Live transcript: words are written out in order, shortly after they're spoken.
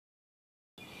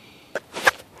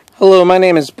Hello, my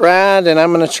name is Brad, and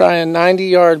I'm going to try a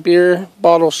 90-yard beer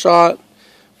bottle shot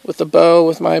with a bow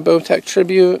with my bowtech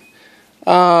Tribute.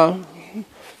 I'm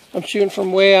shooting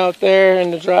from way out there in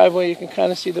the driveway. You can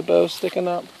kind of see the bow sticking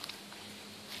up.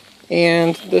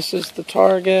 And this is the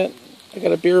target. I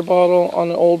got a beer bottle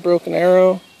on an old broken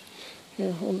arrow.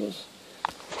 Here, hold this.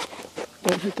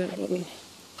 Don't hit that button.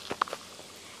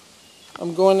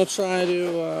 I'm going to try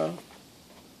to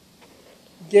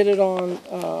get it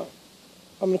on...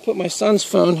 I'm going to put my son's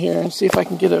phone here and see if I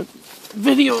can get a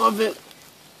video of it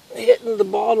hitting the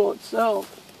bottle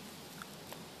itself.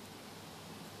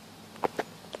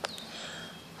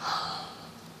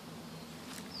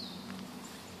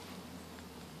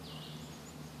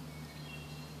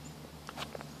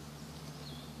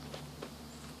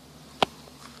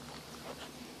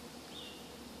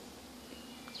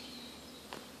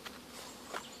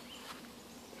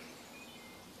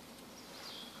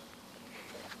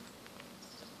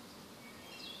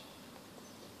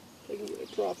 I can get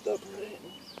it propped up right.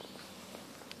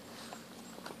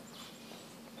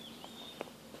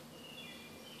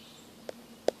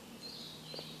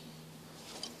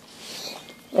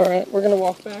 Alright, we're going to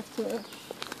walk back to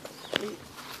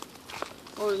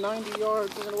 90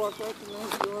 yards. We're going to walk back to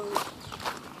 90 yards.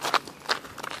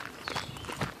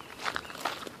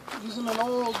 Using an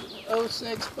old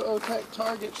 06 bowtech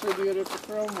target Tribute at the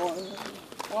chrome one.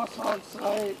 Lost hog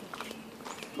sight,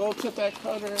 gold ktech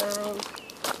cutter arrows.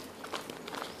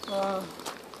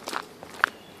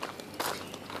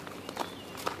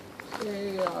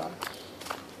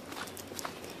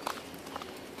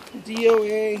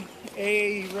 DOA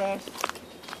AA rest.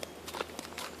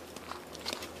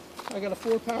 I got a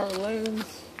 4-power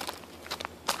lens,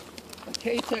 a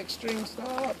ktech string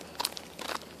stop,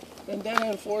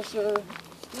 vendetta enforcer,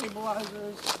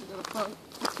 stabilizers. I got a front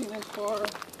 15-inch bar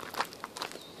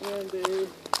and a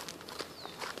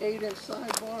 8-inch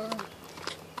sidebar.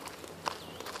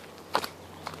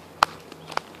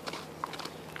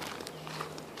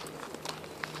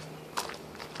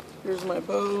 Here's my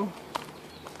bow.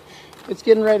 It's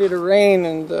getting ready to rain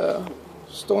and the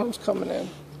storm's coming in.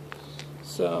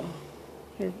 So,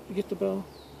 here, you get the bow.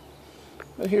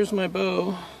 But here's my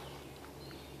bow.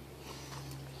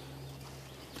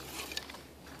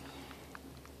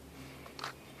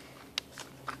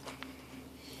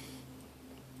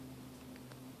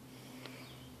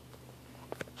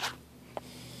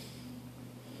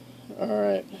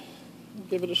 Alright,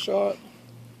 give it a shot.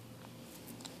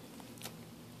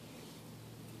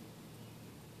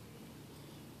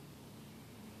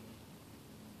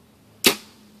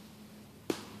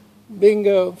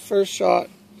 Bingo, first shot.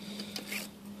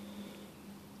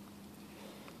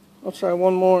 I'll try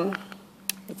one more.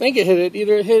 I think it hit it.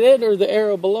 Either it hit it or the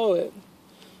arrow below it.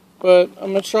 But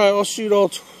I'm going to try, I'll shoot all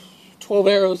 12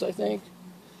 arrows, I think.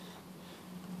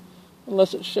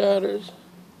 Unless it shatters.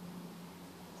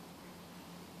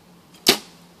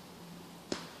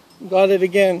 Got it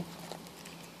again.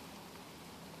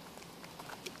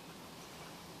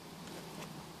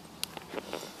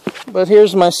 But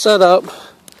here's my setup.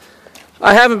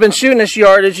 I haven't been shooting this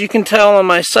yardage. You can tell on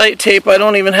my sight tape I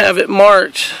don't even have it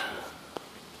marked.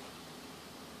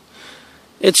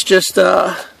 It's just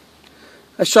I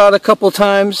shot a couple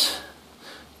times,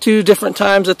 2 different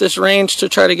times at this range to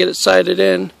try to get it sighted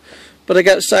in, but I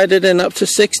got it sighted in up to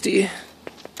 60.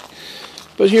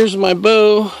 But here's my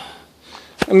bow.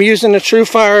 I'm using a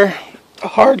TrueFire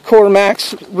Hardcore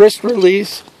Max wrist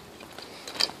release.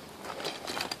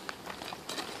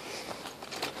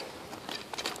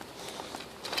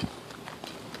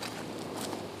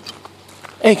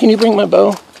 Hey, can you bring my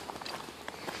bow?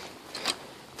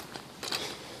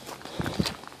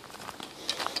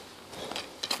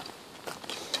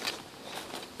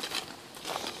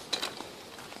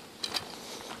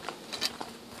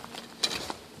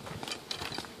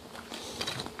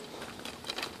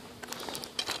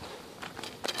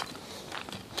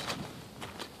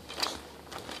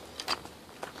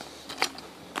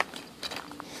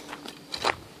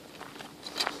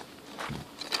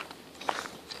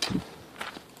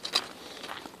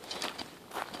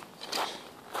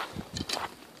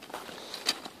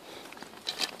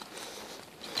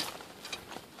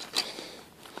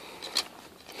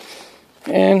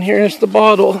 And here's the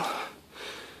bottle.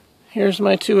 Here's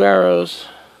my 2 arrows.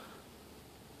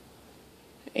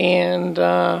 And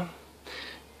I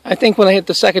think when I hit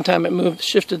the second time it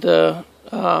shifted the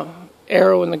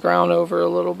arrow in the ground over a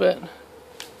little bit.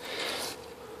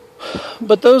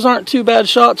 But those aren't too bad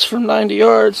shots from 90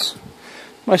 yards.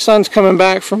 My son's coming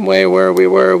back from way where we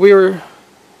were. We were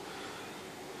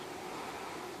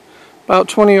about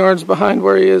 20 yards behind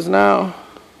where he is now.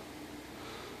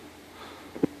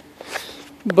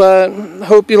 But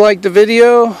hope you liked the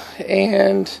video,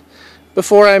 and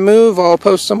before I move, I'll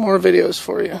post some more videos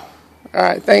for you.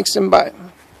 Alright, thanks and bye.